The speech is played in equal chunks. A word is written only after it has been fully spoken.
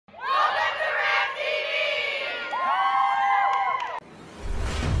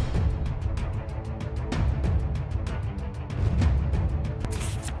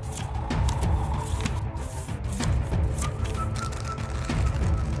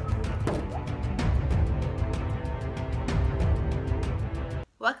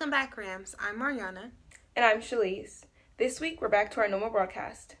Welcome back, Rams. I'm Mariana. And I'm Shaleese. This week, we're back to our normal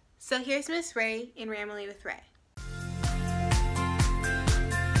broadcast. So here's Miss Ray in Ramily with Ray.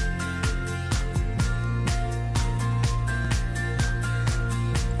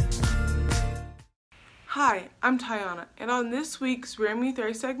 Hi, I'm Tyonna, and on this week's Ramily with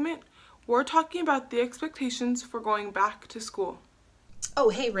Ray segment, we're talking about the expectations for going back to school. Oh,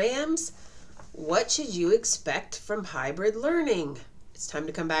 hey Rams, what should you expect from hybrid learning? It's time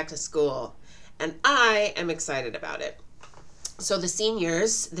to come back to school, and I am excited about it. So the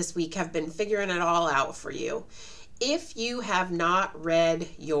seniors this week have been figuring it all out for you. If you have not read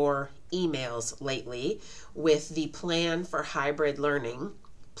your emails lately with the plan for hybrid learning,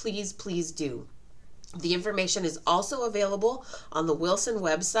 please do. The information is also available on the Wilson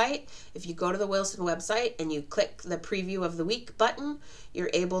website. If you go to the Wilson website and you click the Preview of the Week button, you're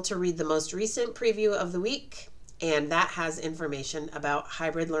able to read the most recent preview of the week, and that has information about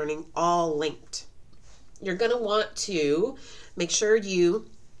hybrid learning all linked. You're going to want to make sure you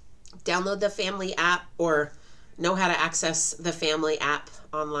download the Family app or know how to access the Family app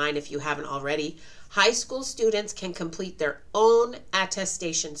online if you haven't already. High school students can complete their own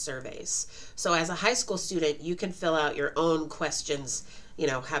attestation surveys. So as a high school student, you can fill out your own questions. You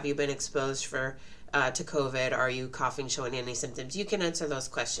know, have you been exposed to COVID? Are you coughing, showing any symptoms? You can answer those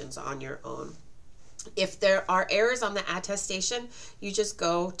questions on your own. If there are errors on the attestation, you just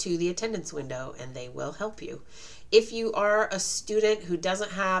go to the attendance window and they will help you. If you are a student who doesn't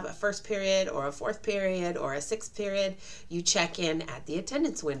have a first period or a fourth period or a sixth period, you check in at the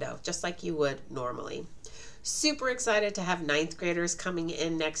attendance window, just like you would normally. Super excited to have ninth graders coming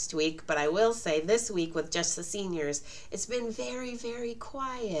in next week, but I will say this week with just the seniors, it's been very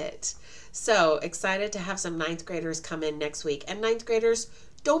quiet. So excited to have some ninth graders come in next week. And ninth graders,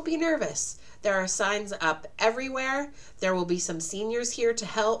 don't be nervous. There are signs up everywhere. There will be some seniors here to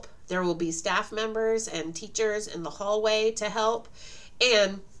help. There will be staff members and teachers in the hallway to help.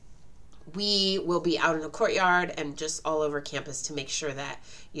 And we will be out in the courtyard and just all over campus to make sure that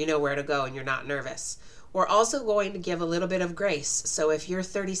you know where to go and you're not nervous. We're also going to give a little bit of grace. So if you're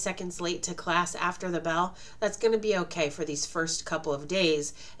 30 seconds late to class after the bell, that's going to be okay for these first couple of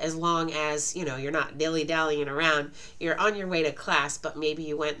days, as long as, you know, you're not dilly-dallying around. You're on your way to class, but maybe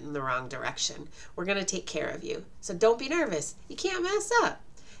you went in the wrong direction. We're going to take care of you. So don't be nervous. You can't mess up.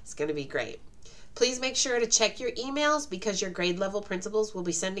 It's going to be great. Please make sure to check your emails because your grade level principals will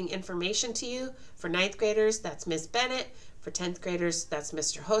be sending information to you. For ninth graders, that's Miss Bennett. For 10th graders, that's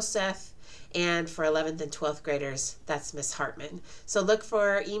Mr. Hoseth. And for 11th and 12th graders, that's Miss Hartman. So look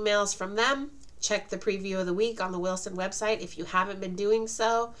for emails from them. Check the preview of the week on the Wilson website if you haven't been doing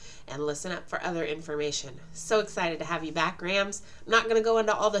so, and listen up for other information. So excited to have you back, Rams. I'm not going to go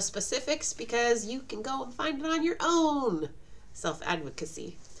into all the specifics because you can go and find it on your own.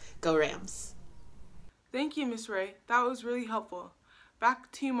 Self-advocacy. Go Rams. Thank you, Miss Ray. That was really helpful.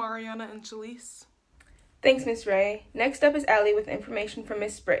 Back to you, Mariana and Shaleese. Thanks, Miss Ray. Next up is Allie with information from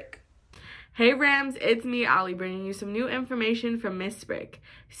Miss Sprick. Hey Rams, it's me, Allie, bringing you some new information from Miss Sprick.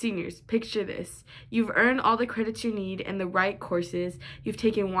 Seniors, picture this. You've earned all the credits you need in the right courses, you've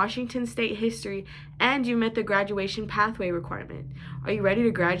taken Washington State history, and you met the graduation pathway requirement. Are you ready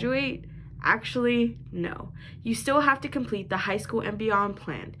to graduate? Actually, no. You still have to complete the high school and beyond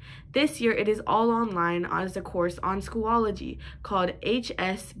plan. This year, it is all online as a course on Schoology called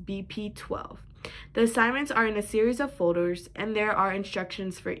HSBP 12. The assignments are in a series of folders, and there are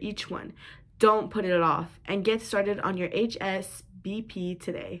instructions for each one. Don't put it off, and get started on your HSBP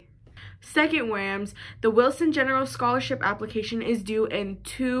today. Second, Rams, the Wilson General Scholarship application is due in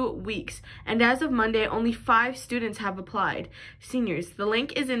 2 weeks, and as of Monday, only 5 students have applied. Seniors, the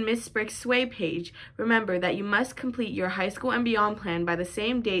link is in Miss Sprick's Sway page. Remember that you must complete your high school and beyond plan by the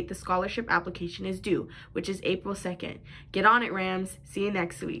same date the scholarship application is due, which is April 2nd. Get on it, Rams. See you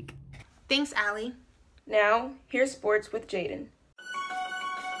next week. Thanks, Allie. Now, here's sports with Jaden.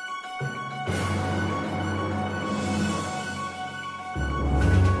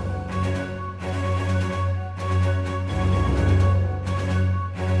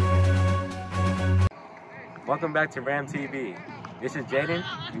 Welcome back to RamTV. This is Jaden,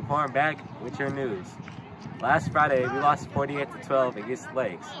 reporting back with your news. Last Friday, we lost 48-12 against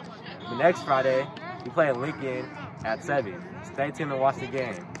Lakes. The next Friday, we play Lincoln at 7. Stay tuned to watch the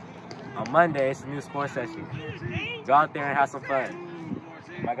game. On Monday, it's a new sports session. Go out there and have some fun.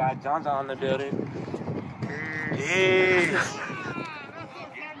 My guy John's on the building. Yes.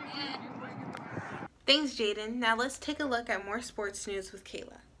 Thanks, Jaden. Now let's take a look at more sports news with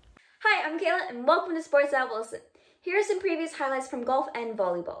Kayla. Hi, I'm Kayla and welcome to Sports at Wilson. Here are some previous highlights from golf and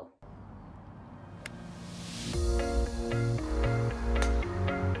volleyball.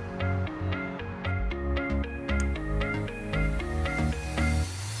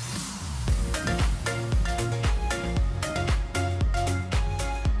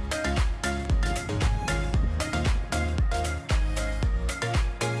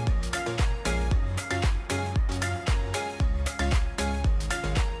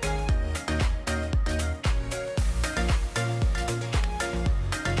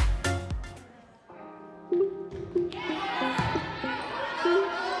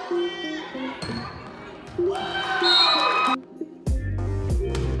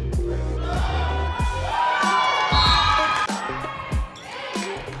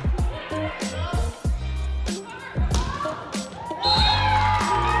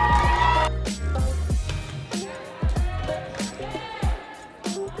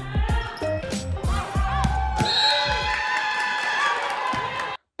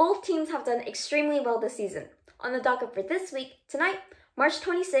 both teams have done extremely well this season. On the docket for this week, tonight, March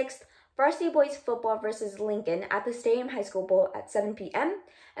 26th, Varsity Boys Football versus Lincoln at the Stadium High School Bowl at 7 p.m.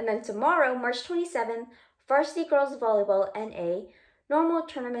 And then tomorrow, March 27th, Varsity Girls Volleyball NA normal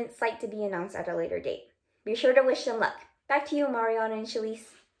tournament site to be announced at a later date. Be sure to wish them luck. Back to you, Mariana and Shaleese.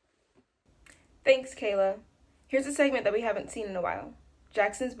 Thanks, Kayla. Here's a segment that we haven't seen in a while.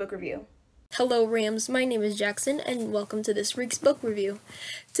 Jackson's book review. Hello Rams, my name is Jackson and welcome to this week's book review.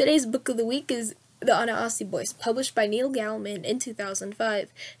 Today's book of the week is The Anna Boys, published by Neil Gaiman in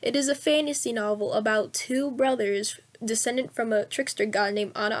 2005. It is a fantasy novel about two brothers descendant from a trickster god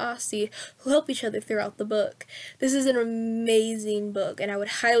named Anna who help each other throughout the book. This is an amazing book and I would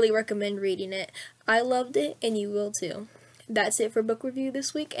highly recommend reading it. I loved it and you will too. That's it for book review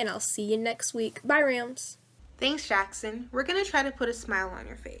this week and I'll see you next week. Bye Rams! Thanks, Jackson. We're going to try to put a smile on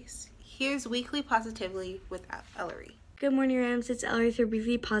your face. Here's Weekly Positively with Ellori. Good morning, Rams. It's Ellori for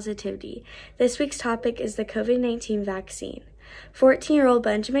Weekly Positivity. This week's topic is the COVID-19 vaccine. 14-year-old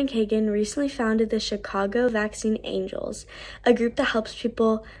Benjamin Kagan recently founded the Chicago Vaccine Angels, a group that helps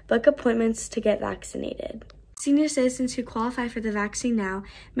people book appointments to get vaccinated. Senior citizens who qualify for the vaccine now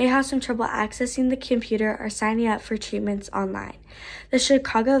may have some trouble accessing the computer or signing up for treatments online. The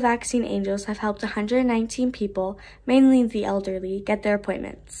Chicago Vaccine Angels have helped 119 people, mainly the elderly, get their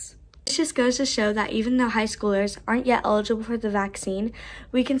appointments. This just goes to show that even though high schoolers aren't yet eligible for the vaccine,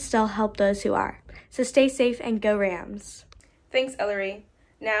 we can still help those who are. So stay safe and go Rams! Thanks, Ellori.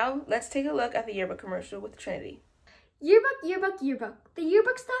 Now, let's take a look at the yearbook commercial with Trinity. Yearbook, yearbook, yearbook. The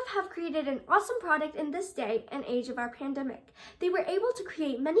yearbook staff have created an awesome product in this day and age of our pandemic. They were able to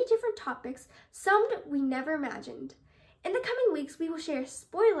create many different topics, some we never imagined. In the coming weeks, we will share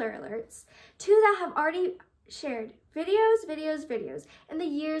spoiler alerts, two that have already shared videos, and the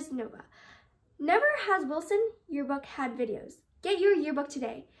year's Nova. Never has Wilson yearbook had videos. Get your yearbook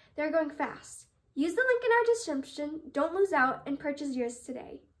today. They're going fast. Use the link in our description, don't lose out, and purchase yours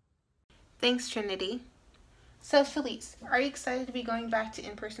today. Thanks, Trinity. So, Shaleese, are you excited to be going back to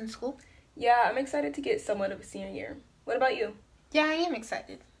in-person school? Yeah, I'm excited to get somewhat of a senior year. What about you? Yeah, I am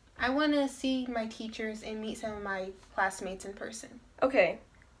excited. I want to see my teachers and meet some of my classmates in person. Okay,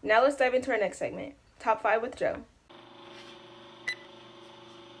 now let's dive into our next segment, Top 5 with Joe.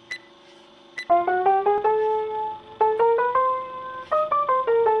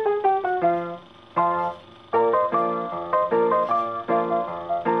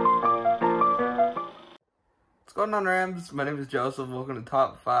 What's going on, Rams? My name is Joseph. Welcome to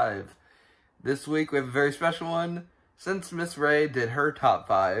Top 5. This week we have a very special one. Since Miss Ray did her Top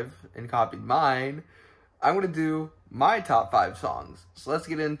 5 and copied mine, I'm going to do my Top 5 songs. So let's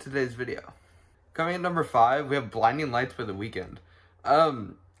get into today's video. Coming at number 5, we have Blinding Lights by The Weeknd.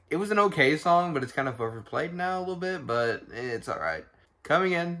 It was an okay song, but it's kind of overplayed now a little bit, but it's alright.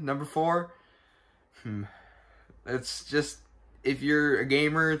 Coming in, number 4, it's just, if you're a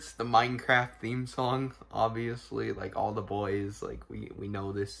gamer, it's the Minecraft theme song, obviously, like all the boys, like we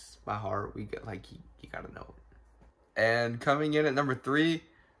know this by heart, we get, like, you gotta know it. And coming in at number 3,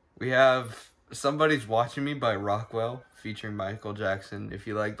 we have Somebody's Watching Me by Rockwell, featuring Michael Jackson. If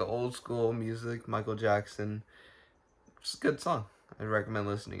you like the old school music, Michael Jackson, it's a good song. I'd recommend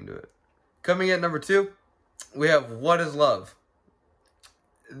listening to it. Coming in at number 2, we have What Is Love.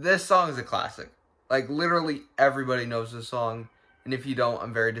 This song is a classic. Like, literally everybody knows this song. And if you don't,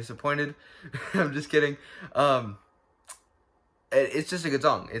 I'm very disappointed. I'm just kidding. It's just a good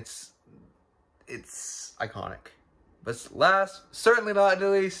song. It's iconic. But last, certainly not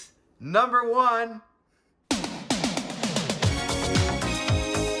least, number 1.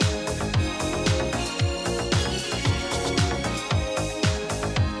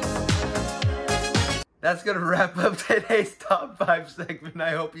 That's going to wrap up today's Top 5 segment.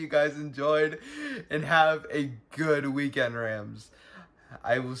 I hope you guys enjoyed and have a good weekend, Rams.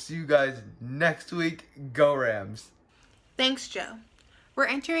 I will see you guys next week. Go Rams. Thanks, Joe. We're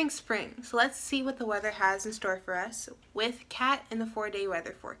entering spring, so let's see what the weather has in store for us with Kat in the 4-day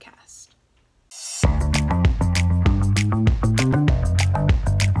weather forecast.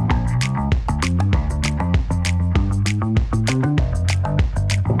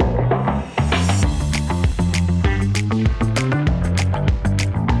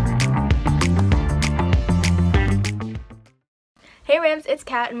 Hey Rams, it's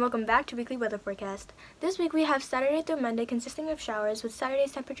Kat and welcome back to Weekly Weather Forecast. This week we have Saturday through Monday consisting of showers, with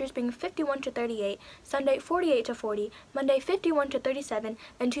Saturday's temperatures being 51 to 38, Sunday 48 to 40, Monday 51 to 37,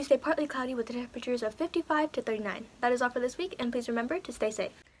 and Tuesday partly cloudy with the temperatures of 55 to 39. That is all for this week, and please remember to stay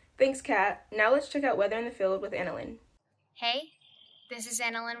safe. Thanks, Kat. Now let's check out weather in the field with Annalyn. Hey, this is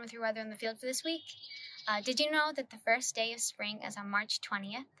Annalyn with your weather in the field for this week. Did you know that the first day of spring is on March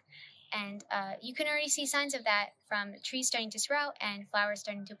 20th? And you can already see signs of that from trees starting to sprout and flowers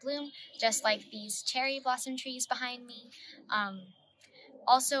starting to bloom, just like these cherry blossom trees behind me.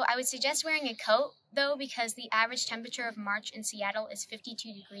 Also, I would suggest wearing a coat, though, because the average temperature of March in Seattle is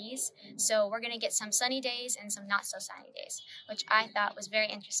 52 degrees. So we're going to get some sunny days and some not so sunny days, which I thought was very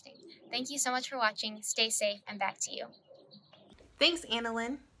interesting. Thank you so much for watching. Stay safe, and back to you. Thanks,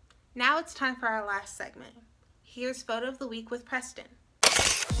 Annalyn. Now it's time for our last segment. Here's Photo of the Week with Preston.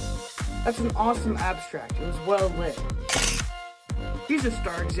 That's an awesome abstract. It was well lit. Here's a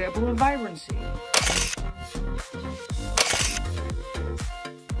star example of vibrancy.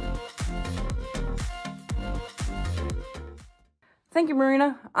 Thank you,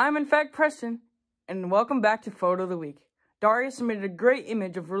 Marina. I'm in fact Preston, and welcome back to Photo of the Week. Daria submitted a great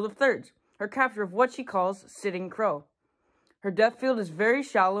image of rule of thirds, her capture of what she calls sitting crow. Her depth field is very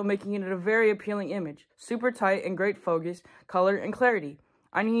shallow, making it a very appealing image, super tight and great focus, color, and clarity.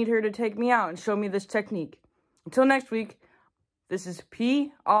 I need her to take me out and show me this technique. Until next week, this is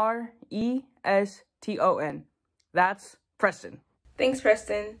Preston. That's Preston. Thanks,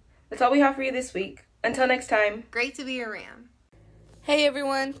 Preston. That's all we have for you this week. Until next time. Great to be a Ram. Hey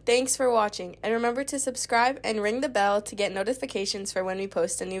everyone, thanks for watching, and remember to subscribe and ring the bell to get notifications for when we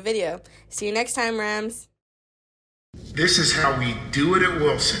post a new video. See you next time, Rams! This is how we do it at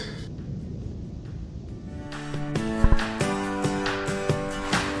Wilson.